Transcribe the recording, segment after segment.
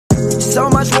So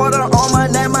much water on my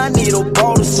neck, my needle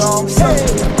bowl of some. So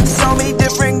many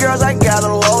different girls, I got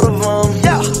a load of them.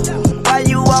 Yeah. Why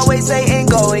you always saying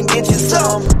go and get you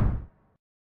some?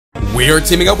 We are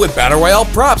teaming up with Battle Royale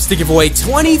Props to give away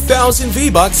 20,000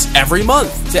 V-Bucks every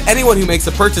month to anyone who makes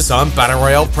a purchase on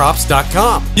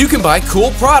BattleRoyaleProps.com. You can buy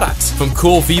cool products, from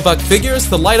cool V-Buck figures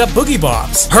to light up boogie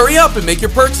bombs. Hurry up and make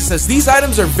your purchase, as these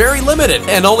items are very limited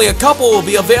and only a couple will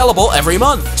be available every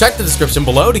month. Check the description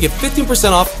below to get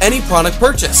 15% off any product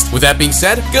purchased. With that being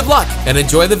said, good luck and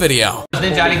enjoy the video. I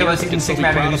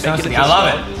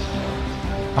love it.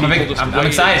 I'm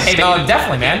excited. Hey,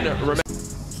 definitely, man.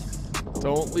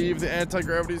 Don't leave the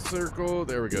anti-gravity circle.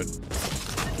 There, we're good.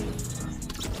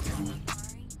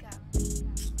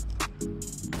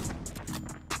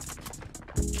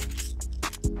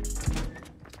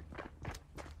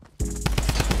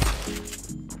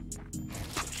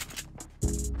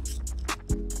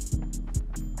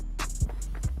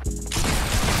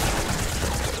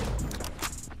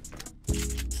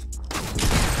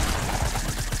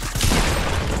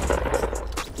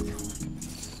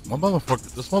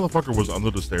 This motherfucker was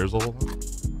under the stairs all the time.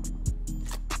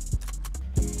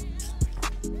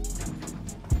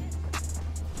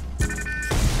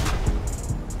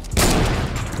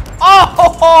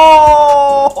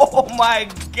 Oh my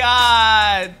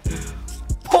god!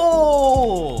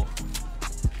 Oh!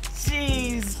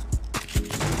 Jeez!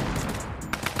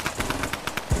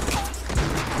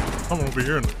 Come over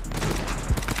here.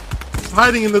 He's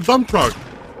hiding in the dump truck.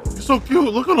 He's so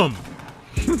cute. Look at him.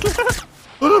 Look at him.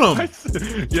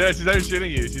 Yeah, she's not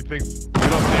shitting you. She thinks we don't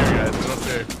dare, guys. We don't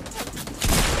dare.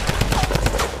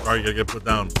 Alright, you gotta get put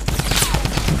down.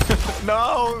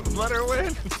 No, let her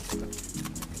win.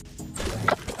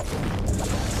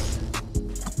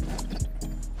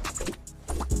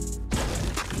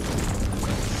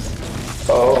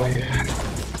 Oh yeah.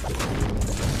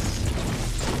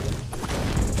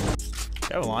 Do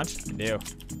I have a launch? I do. I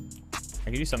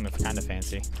can do something kind of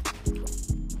fancy.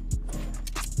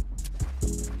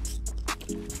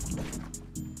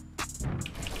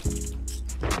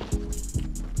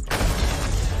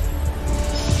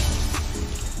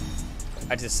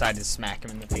 I just decided to smack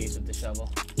him in the face with the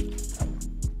shovel.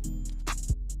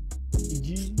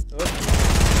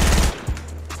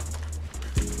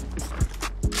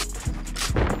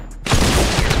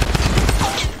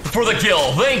 For the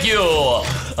kill, thank you!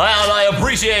 I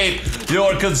appreciate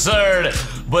your concern,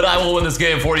 but I will win this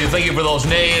game for you. Thank you for those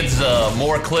nades.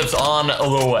 More clips on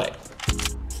the way.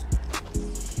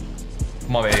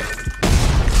 Come on, baby.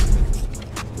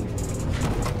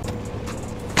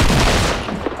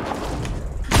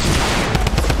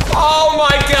 Oh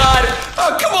my god!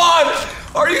 Oh, come on!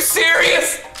 Are you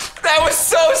serious? That was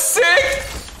so sick!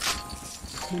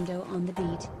 Window on the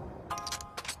beat.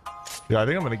 Yeah, I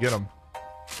think I'm gonna get him.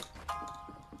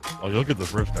 Oh, you'll get the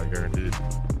first guy, guaranteed.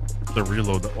 The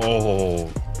reload.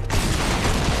 Oh.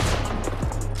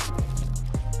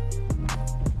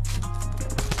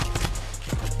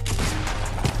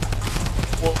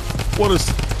 What is...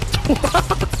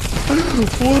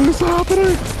 What is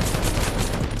happening?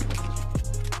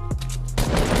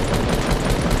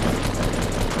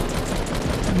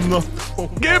 No.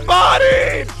 Get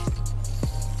bodied!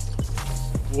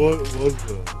 What was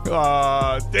that?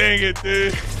 Aw, dang it,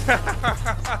 dude. I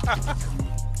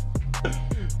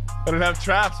didn't have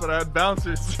traps, but I had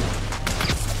bouncers.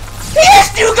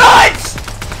 Yes, you guys!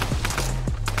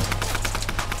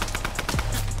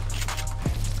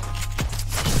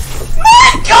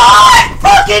 My God!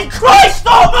 Fucking Christ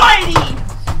Almighty!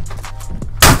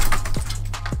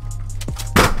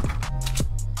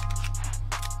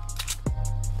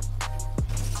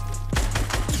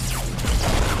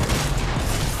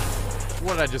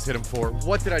 What did I just hit him for?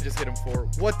 What did I just hit him for?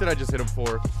 What did I just hit him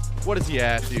for? What is he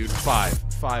at, dude?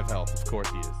 5 health. Of course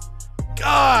he is.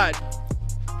 God!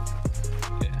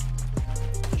 Yeah.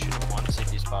 Should have won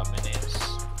 60 spot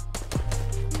minis.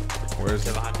 Where's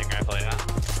the hunting rifle, yeah?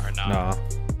 Or no? Nah.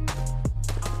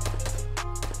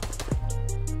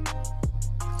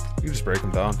 You just break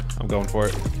him down. I'm going for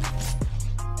it.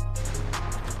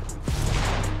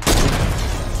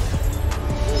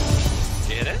 Did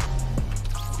you hit it?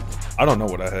 I don't know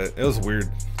what I hit. It was weird.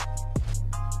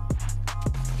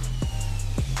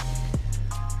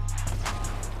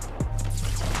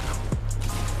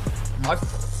 What?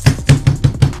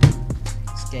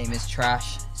 This game is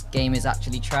trash. This game is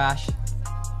actually trash.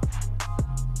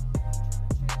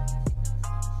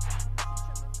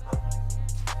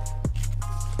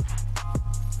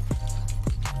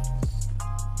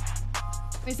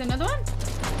 Is there another one?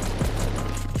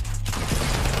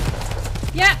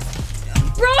 Yeah.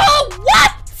 Bro,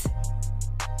 what?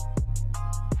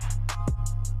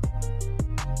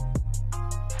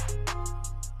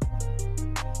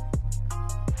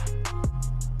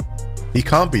 He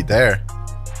can't be there.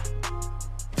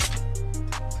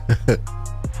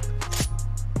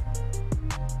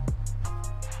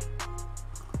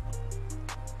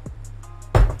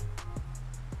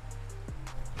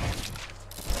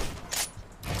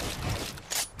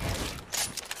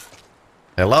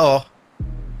 Hello?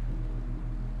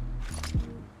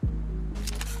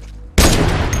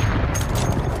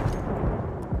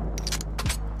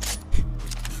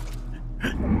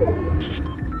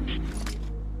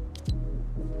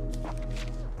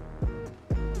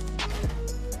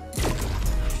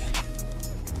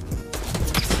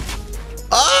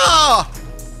 Ah!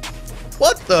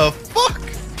 What the fuck?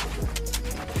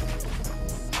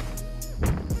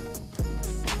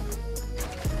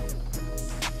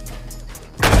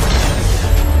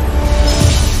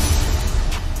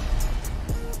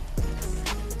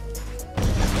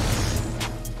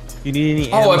 You need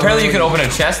any Oh, ammo? apparently you can open a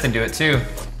chest and do it too.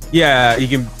 Yeah, you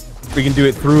can. We can do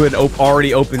it through an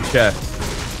already open chest.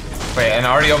 Wait, an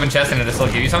already open chest and it'll still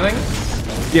give you something?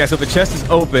 Yeah, so if the chest is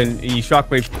open and you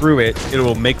shockwave through it, it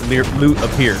will make loot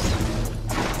appear.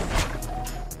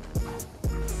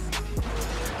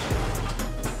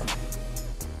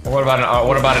 What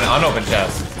about an unopened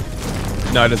chest?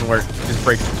 No, it doesn't work. It just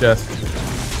breaks the chest.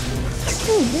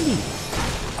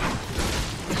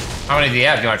 How many do you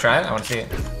have? Do you want to try it? I want to see it.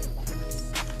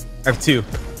 I have 2.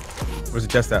 Where's the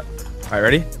chest at? All right,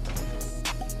 ready?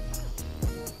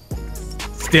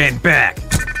 Stand back.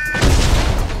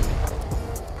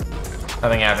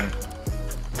 Nothing happened.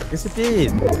 Yes, it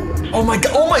did. Oh my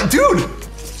god! Oh my dude!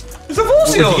 It's a full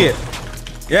shield. What'd you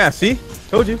get? Yeah, see?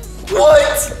 Told you.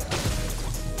 What?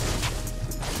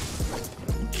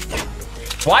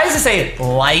 Why does it say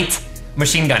light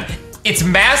machine gun? It's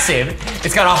massive.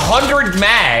 It's got 100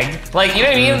 mag. Like, you know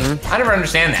what I mean? I never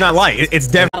understand that. It's not light. It's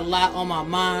definitely. A lot on my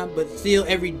mind, but still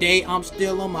every day I'm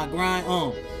still on my grind.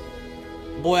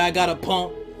 Boy, I got a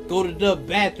pump. Go to the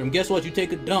bathroom. Guess what? You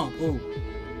take a dunk. Ooh.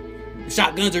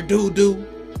 Shotguns are doo-doo.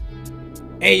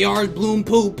 ARs bloom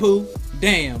poo-poo.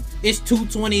 Damn, it's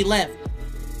 220 left.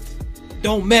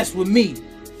 Don't mess with me.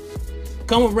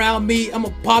 Come around me, I'ma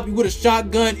pop you with a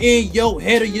shotgun in your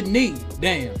head or your knee.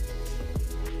 Damn.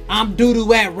 I'm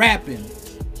doo-doo at rapping,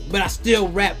 but I still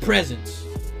rap presence.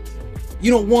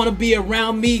 You don't wanna be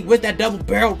around me with that double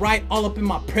barrel right all up in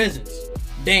my presence.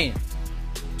 Damn.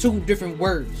 2 different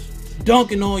words.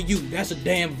 Dunking on you, that's a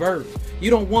damn verb. You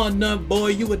don't want none, boy,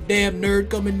 you a damn nerd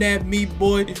coming at me,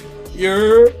 boy.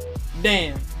 You're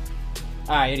damn.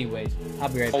 Alright, anyways, I'll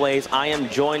be right back. Always, I am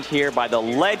joined here by the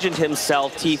legend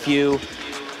himself, Tfue.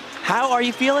 How are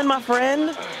you feeling, my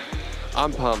friend?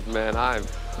 I'm pumped, man.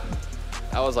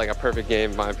 That was like a perfect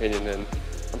game, in my opinion, and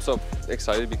I'm so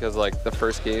excited because like the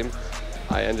first game,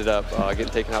 I ended up getting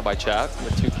taken out by chat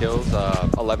with 2 kills,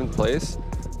 11th place.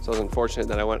 So it was unfortunate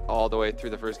that I went all the way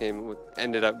through the first game,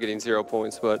 ended up getting 0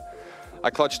 points, but I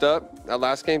clutched up. That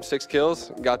last game, 6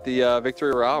 kills, got the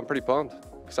victory royale. I'm pretty pumped.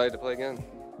 Excited to play again.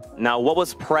 Now, what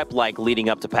was prep like leading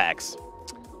up to PAX?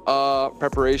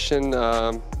 Preparation,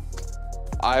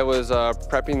 I was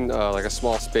prepping like a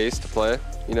small space to play,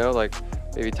 you know, like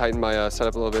maybe tighten my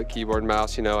setup a little bit, keyboard and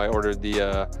mouse. You know, I ordered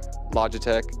the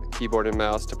Logitech keyboard and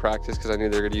mouse to practice because I knew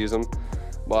they were going to use them.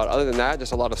 But other than that,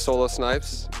 just a lot of solo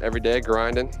snipes every day,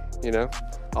 grinding, you know,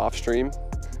 off stream.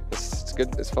 It's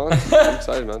good, it's fun. I'm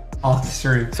excited, man. Off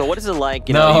stream. So what is it like,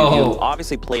 you know, you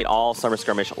obviously played all Summer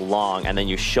Skirmish long, and then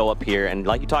you show up here, and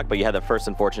like you talked about, you had the first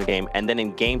unfortunate game, and then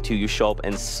in game 2, you show up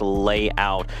and slay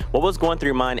out. What was going through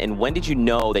your mind, and when did you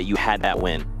know that you had that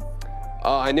win?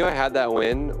 I knew I had that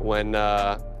win when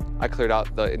I cleared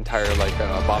out the entire like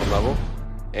bottom level,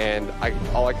 and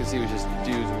all I could see was just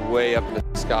dudes way up in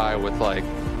the sky with like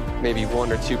maybe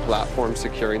 1 or 2 platforms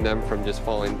securing them from just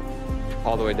falling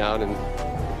all the way down. And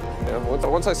you know,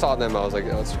 once I saw them, I was like,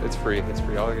 oh, it's free. It's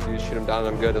free. All I gotta do is shoot them down,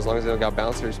 and I'm good as long as they don't got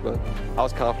bouncers. But I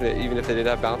was confident, even if they did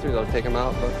have bouncers, I would take them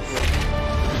out. But you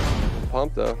know,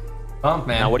 pumped though. Pumped,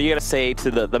 man. Now, what do you got to say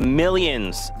to the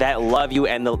millions that love you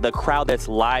and the crowd that's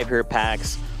live here at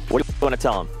PAX? What do you want to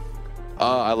tell them?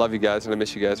 I love you guys, and I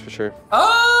miss you guys for sure.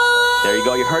 There you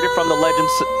go. You heard it from the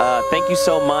legends. Thank you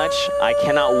so much. I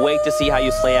cannot wait to see how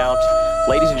you slay out.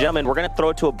 Ladies and gentlemen, we're going to throw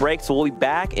it to a break, so we'll be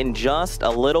back in just a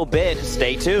little bit.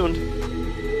 Stay tuned.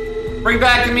 Bring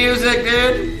back the music,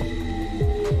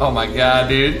 dude. Oh my god,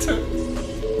 dude.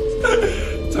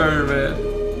 Turn, man.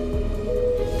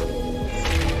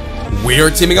 We are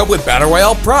teaming up with Battle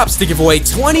Royale Props to give away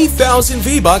 20,000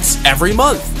 V-Bucks every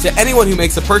month to anyone who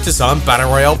makes a purchase on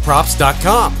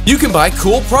BattleRoyaleProps.com. You can buy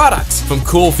cool products, from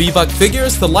cool V-Buck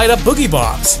figures to light up boogie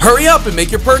bombs. Hurry up and make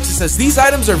your purchase, as these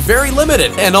items are very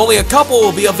limited and only a couple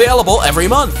will be available every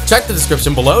month. Check the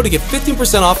description below to get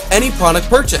 15% off any product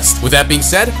purchased. With that being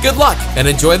said, good luck and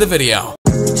enjoy the video.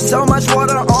 So much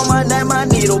water on my neck, my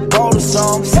needle bowl of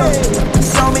some.